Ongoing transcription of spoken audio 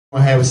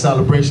Gonna have a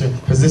celebration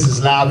because this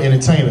is live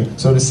entertainment.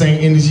 So the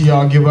same energy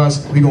y'all give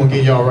us, we gonna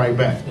give y'all right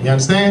back. You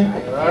understand?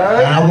 And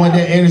I want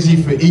that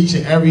energy for each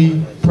and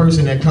every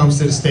person that comes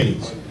to the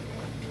stage.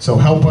 So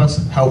help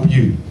us help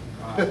you.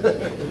 You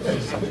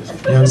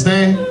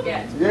understand?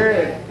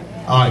 Yeah.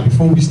 Alright,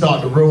 before we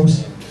start the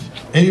roast,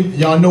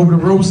 y'all know what the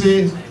roast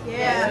is?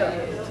 Yeah.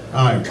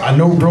 Alright, I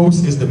know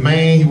roast is the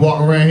man. He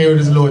walking around here with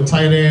his little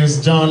tight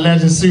ass John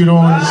Legend suit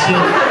on and shit.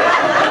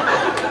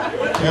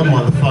 That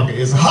motherfucker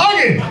is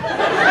hugging!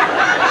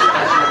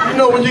 You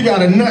know when you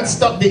got a nut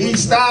stuck to each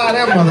side,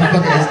 that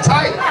motherfucker is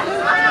tight.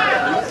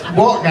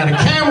 Walt got a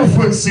camel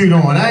foot suit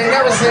on. I ain't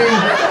never seen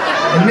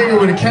a nigga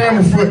with a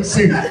camel foot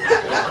suit.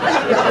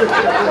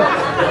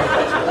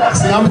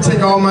 See, I'm gonna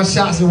take all my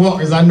shots at Walt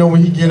because I know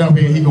when he get up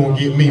here, he gonna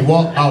get me.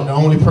 Walt out the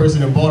only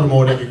person in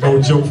Baltimore that can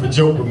go joke for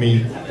joke with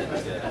me.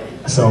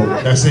 So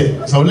that's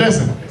it. So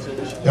listen,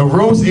 the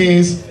roast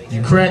is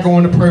you crack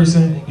on the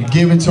person, you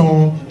give it to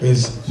him,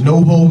 it's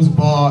no holds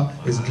barred,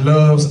 it's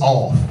gloves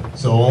off.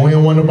 So I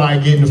don't want nobody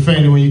getting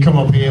offended when you come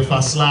up here. If I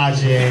slide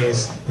your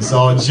ass, it's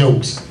all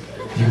jokes.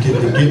 You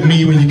get to get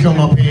me when you come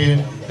up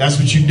here, that's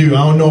what you do.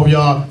 I don't know if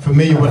y'all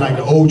familiar with like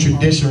the old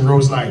tradition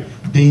roast like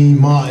Dean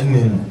Martin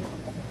and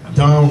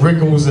Don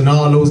Rickles and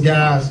all those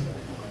guys.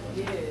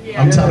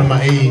 I'm telling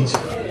my age.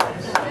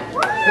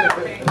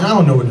 I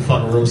don't know what the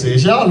fucking roast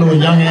is. Y'all little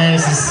young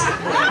asses.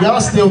 Y'all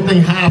still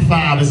think high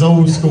five is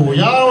old school.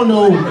 Y'all don't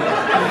know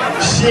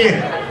shit.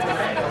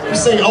 You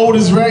say old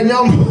is red,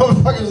 young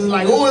motherfuckers is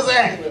like, who is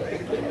that?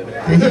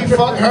 Did he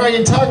fuck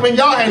Harriet Tubman?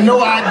 Y'all had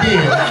no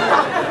idea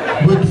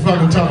what the fuck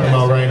I'm talking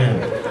about right now.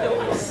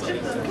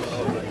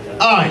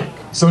 Alright,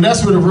 so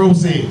that's what the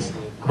roast is.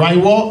 Right,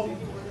 Walt?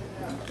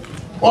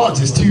 Walt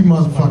just too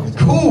motherfuckers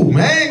cool,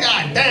 man.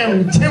 God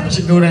damn, the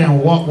temperature go down,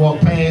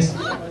 walk past.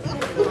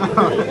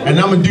 And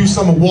I'm gonna do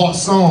some of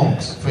Walt's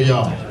songs for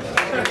y'all.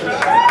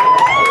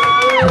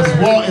 Because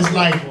Walt is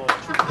like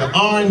the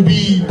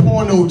R&B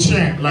porno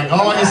champ. Like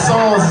all his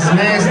songs is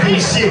nasty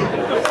as shit.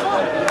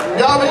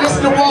 Y'all been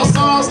listening to Walt's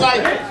songs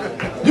like,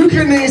 you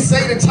couldn't even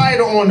say the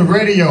title on the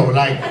radio.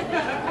 Like,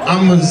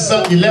 I'm gonna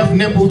suck your left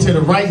nipple to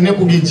the right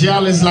nipple, get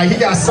jealous. Like he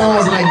got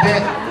songs like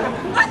that.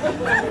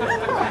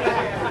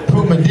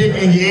 Put my dick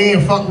in your ear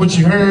and fuck what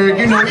you heard.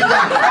 You know, we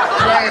got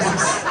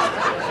classics.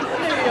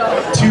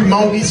 Two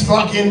monkeys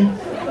fucking,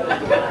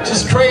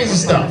 just crazy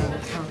stuff.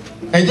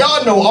 And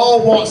y'all know all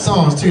Walt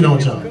songs too,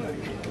 don't y'all?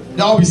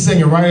 Y'all be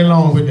singing right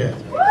along with that.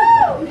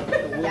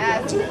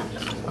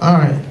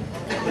 Alright.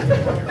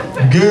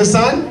 You good,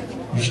 son?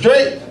 You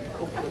straight?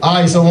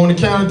 Alright, so on the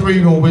count of three,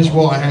 you're gonna wish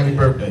Walt a happy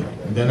birthday.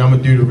 And then I'm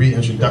gonna do the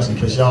reintroduction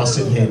because y'all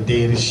sitting here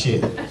dead as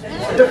shit.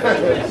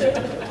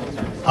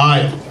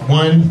 Alright,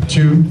 1,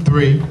 2,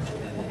 3.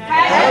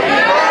 Happy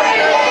birthday!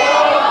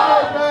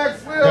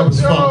 That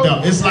was fucked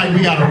up. It's like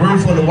we got a room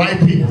full of white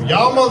people.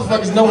 Y'all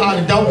motherfuckers know how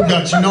to double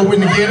dutch. You know when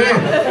to get in.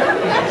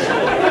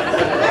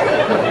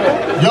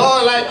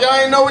 Y'all like, y'all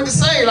ain't know what to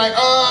say. Like,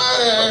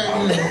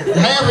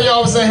 half of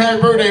y'all was saying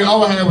happy birthday,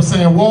 all half was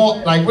saying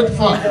Walt. Like, what the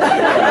fuck?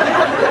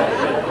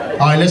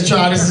 Alright, let's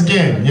try this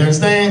again. You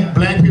understand?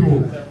 Black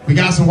people, we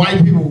got some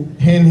white people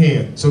in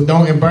here. So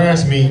don't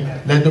embarrass me.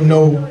 Let them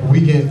know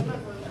we can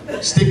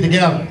stick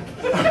together.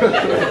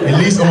 At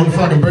least on the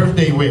fucking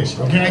birthday wish,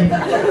 okay?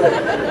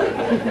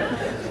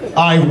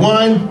 Alright,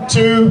 1,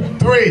 2,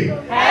 3.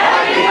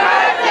 Happy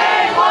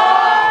birthday,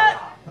 Walt!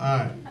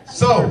 Alright,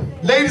 so,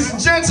 ladies and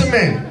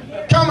gentlemen,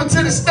 coming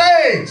to the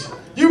stage.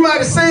 You might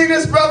have seen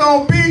this brother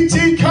on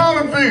BT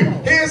Comic View.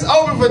 Here's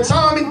open for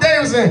Tommy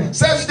Davidson,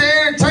 Cedric the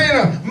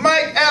Entertainer,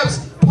 Mike Epps,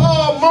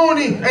 Paul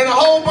Mooney, and a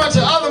whole bunch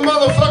of other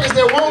motherfuckers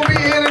that won't be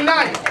here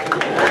tonight.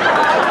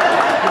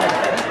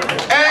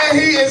 And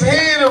he is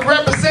here to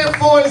represent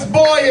for his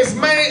boy, his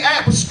main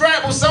Apple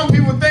Scrapple. Some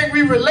people think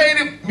we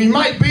related. We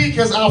might be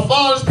because our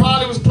fathers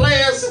probably was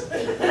players.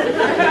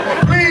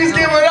 Please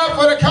give it up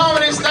for the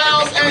Comedy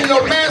Styles and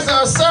your master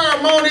of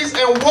ceremonies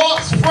and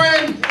Walt's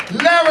friend,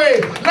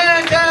 Larry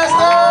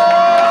Lancaster!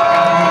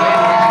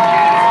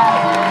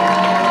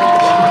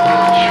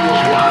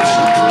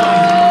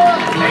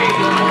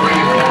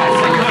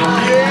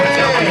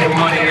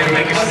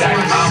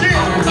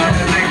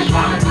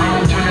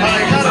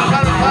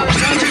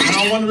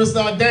 To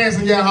start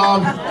dancing, yeah,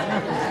 hog.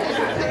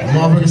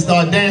 Motherfuckers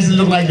start dancing,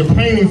 look like the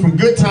painting from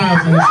Good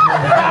Times in this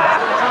movie.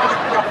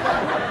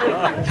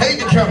 Hate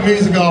to cut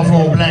music off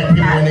on black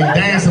people when they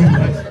dancing.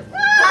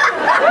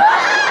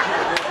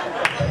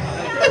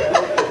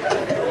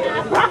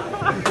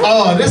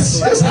 Oh,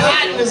 this is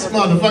hot in this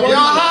motherfucker. Y'all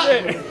hot?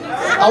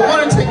 I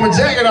want to take my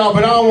jacket off,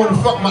 but I don't want to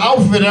fuck my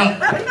outfit up.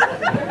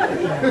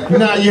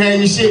 Now you had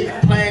your shit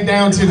playing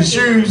down to the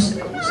shoes.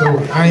 So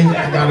I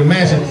gotta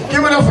imagine.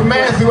 Give it up for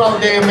Matthew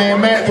out there, man.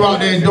 Matthew out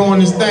there doing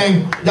this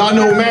thing. Y'all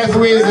know who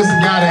Matthew is? This is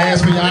the guy that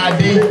asked for your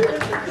ID.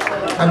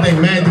 I think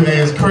Matthew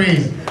is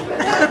crazy.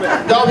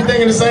 Y'all be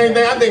thinking the same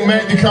thing? I think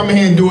Matthew come in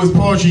here and do his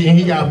poetry and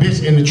he got a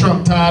bitch in the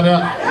trunk tied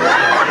up.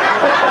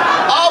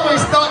 I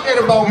always thought that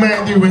about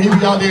Matthew when he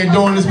was out there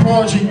doing his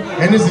poetry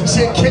and there's a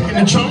chick kicking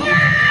the trunk.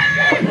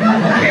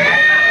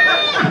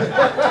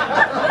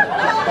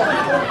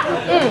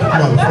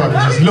 Motherfucker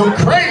just look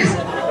crazy.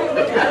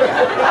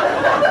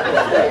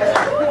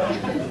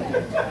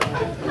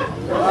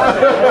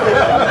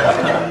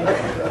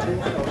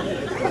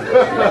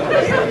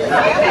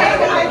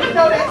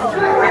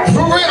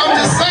 For real, I'm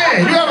just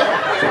saying.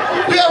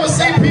 You ever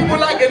see people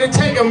like it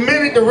take a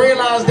minute to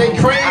realize they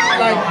crazy?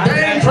 Like,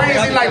 they ain't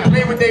crazy, like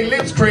play with their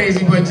lips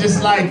crazy, but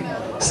just like,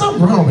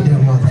 something wrong with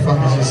them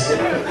motherfuckers. Just,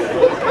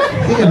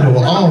 he a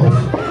little off.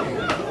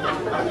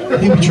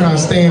 He be trying to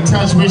stay in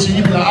touch with you.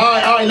 You be like,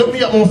 all right, look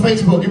me up on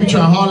Facebook. You be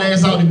trying to haul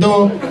ass out the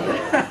door.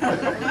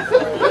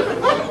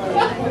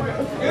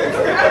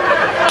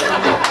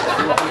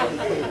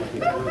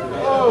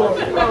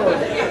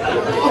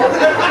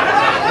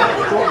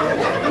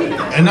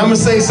 And I'm gonna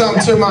say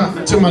something to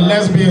my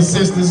lesbian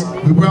sisters.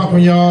 We welcome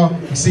y'all.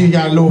 You see, we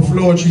got a little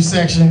poetry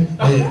section.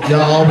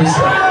 Y'all always.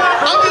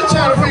 I'm just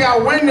trying to figure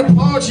out when the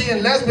poetry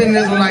and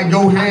lesbianism like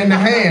go hand to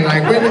hand.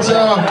 Like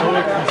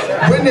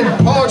when did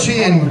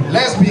poetry and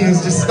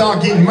lesbians just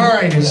start getting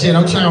married and shit?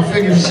 I'm trying to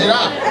figure this shit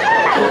out.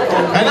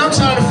 And I'm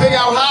trying to figure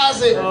out how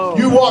is it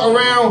you walk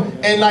around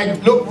and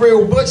like look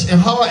real butch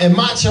and hard and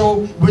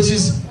macho, which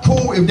is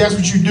cool if that's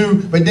what you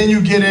do, but then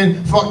you get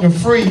in fucking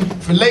free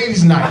for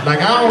ladies' night.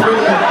 Like, I don't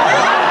really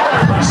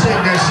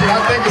appreciate that shit. I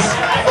think it's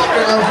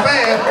fucking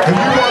unfair if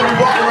you want to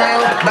walk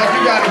around like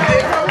you got a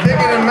dick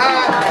bigger than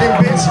mine, then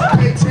bitch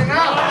pay $10.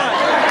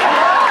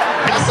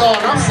 That's all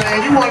I'm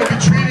saying. You want to be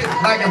treated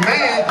like a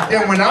man,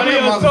 then when I'm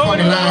in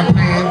motherfucking line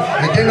paying,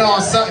 and then all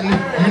of a sudden,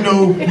 you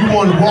know, you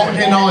want to walk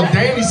in all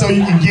daily so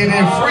you can get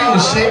in free and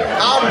shit,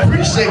 I don't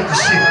appreciate the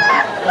shit.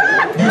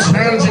 You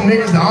challenging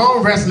niggas to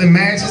arm wrestling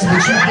matches,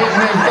 but you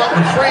getting in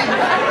fucking free.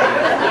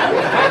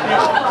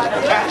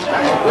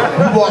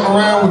 You walk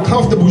around with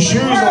comfortable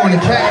shoes on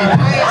and khaki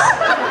pants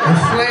and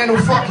flannel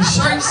fucking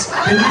shirts,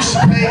 and you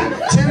should pay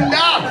 $10.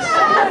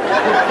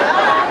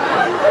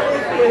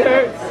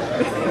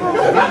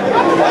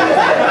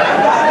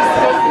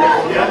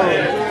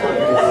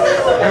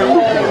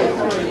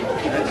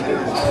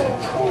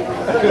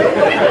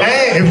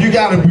 Hey, if you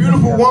got a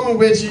beautiful woman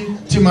with you,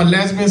 to my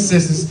lesbian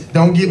sisters,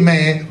 don't get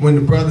mad when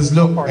the brothers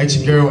look at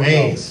your girl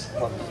ass.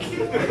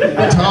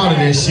 I'm tired of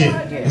that shit.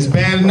 It's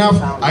bad enough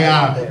I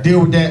gotta deal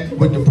with that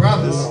with the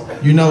brothers,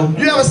 you know.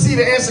 You ever see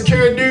the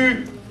insecure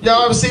dude?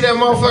 Y'all ever see that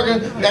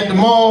motherfucker at the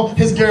mall?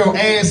 His girl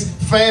ass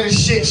fat as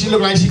shit. She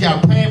look like she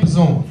got Pampers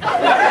on.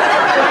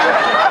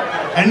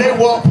 And they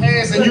walk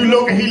past and you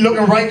look and he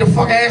looking right the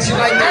fuck at you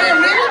like,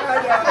 damn nigga.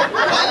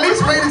 At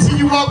least wait until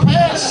you walk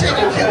past shit.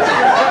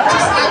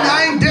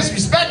 I ain't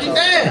disrespecting,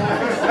 damn.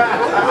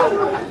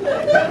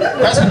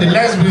 That's what the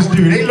lesbians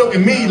do. They look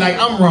at me like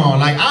I'm wrong.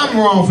 Like I'm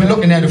wrong for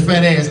looking at a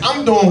fat ass.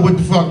 I'm doing what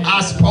the fuck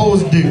I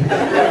supposed to do.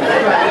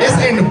 It's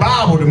in the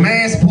Bible. The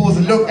man's supposed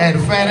to look at a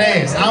fat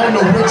ass. I don't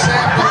know which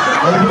chapter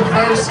or which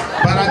verse,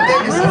 but I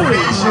think it's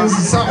Ephesians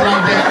or something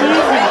like that.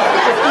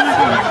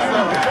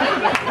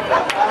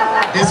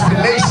 It's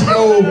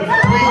Fellatio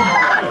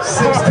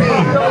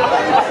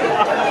 3:16.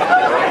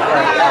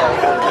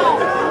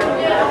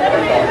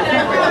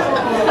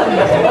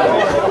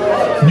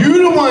 You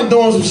the one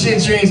doing some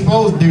shit you ain't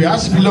supposed to do. I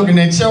should be looking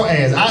at your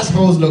ass. I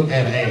supposed to look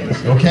at her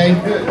ass, okay?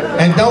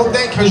 And don't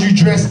think cause you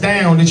dressed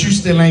down that you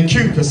still ain't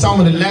cute. Cause some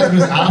of the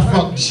lesbians, I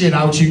fuck the shit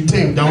out you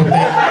too. Don't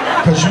think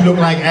cause you look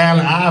like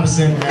Allen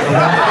Iverson. You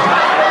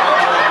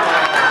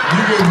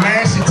can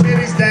mash your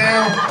titties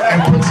down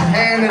and put your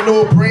hand in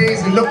little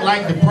braids and look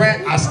like the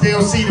brat. I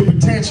still see the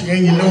potential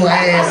in your little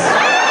ass.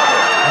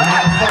 And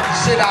I'll fuck the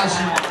shit out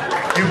you.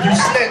 If you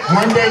slip,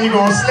 one day you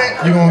gonna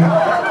slip, you gonna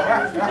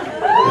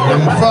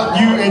fuck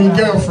you and your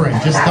girlfriend.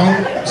 Just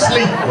don't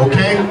sleep,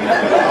 okay?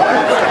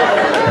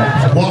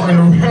 Walking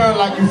around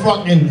like you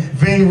fucking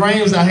Ving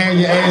Rhames, I had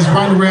your ass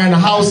run around the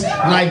house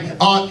like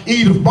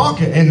Edith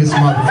Bunker in this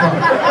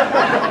motherfucker.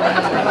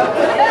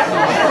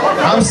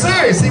 I'm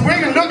serious. See,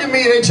 women look at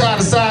me and they try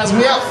to size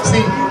me up.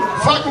 See,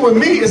 fucking with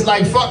me is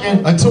like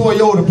fucking a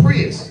Toyota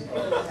Prius.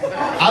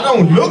 I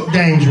don't look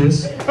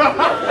dangerous.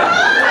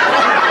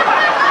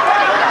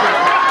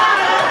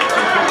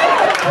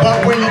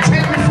 But when you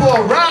take me for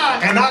a ride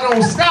and I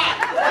don't stop,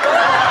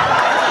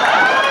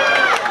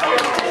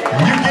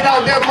 you get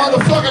out that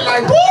motherfucker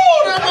like,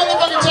 woo, that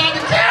motherfucker tried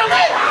to kill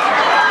me.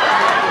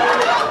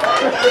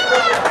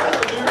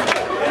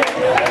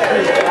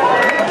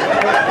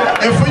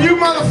 And for you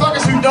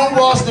motherfuckers who don't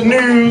watch the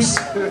news,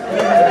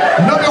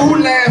 look at who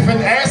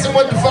laughing, ask them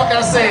what the fuck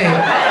I said.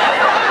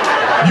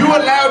 You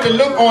allowed to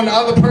look on the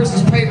other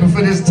person's paper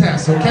for this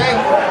test, okay?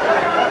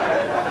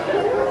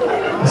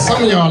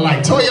 Some of y'all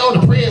like, Toyota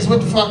Prius, what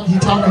the fuck are you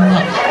talking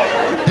about?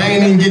 They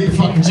ain't even get the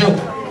fucking joke.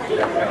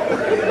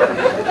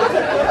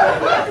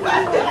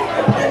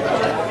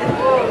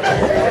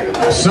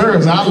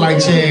 Sirs, I like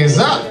your ass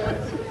up.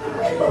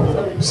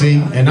 See,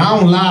 and I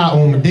don't lie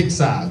on my dick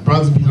size.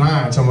 Brothers be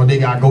lying, talking about they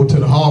gotta go to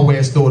the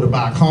hardware store to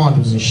buy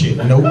condoms and shit.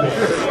 Nope,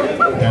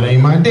 that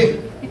ain't my dick.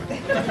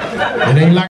 It ain't like